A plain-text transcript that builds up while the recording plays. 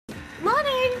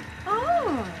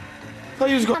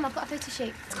I've got a photo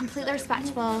shoot. It's completely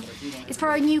respectable. It's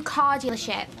for a new car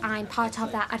dealership. I'm part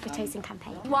of that advertising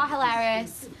campaign. You are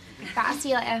hilarious. Right, I'll see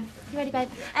you later. You ready, babe?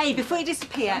 Hey, before you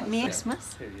disappear, Merry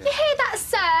Christmas. You hear that,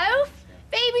 Soph?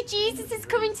 Baby Jesus is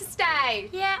coming to stay.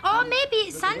 Yeah, or maybe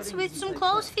it's Santa with some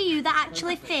clothes for you that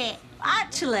actually fit.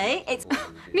 Actually, it's...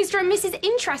 Mr. and Mrs.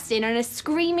 Interesting and a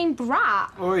screaming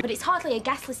brat. Oi. But it's hardly a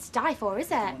guest list to die for,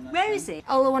 is it? Where is he?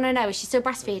 All I want to know is she's still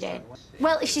breastfeeding.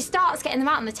 Well, if she starts getting them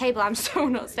out on the table, I'm so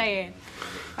not staying.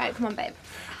 Right, come on, babe.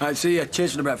 Right, see ya.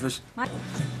 Cheers for the breakfast.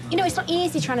 You know, it's not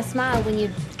easy trying to smile when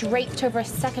you're draped over a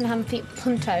second-hand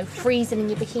punto, freezing in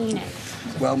your bikini.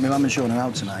 Well, my mum is showing her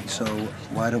out tonight, so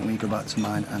why don't we go back to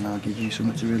mine and I'll give you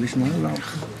something to really smile about.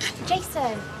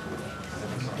 Jason,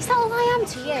 is that all I am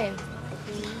to you?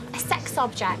 A sex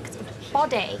object, a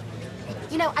body.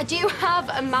 You know, I do have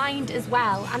a mind as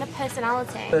well, and a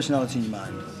personality. Personality in your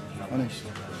mind, honest.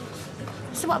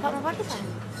 So what about my body then?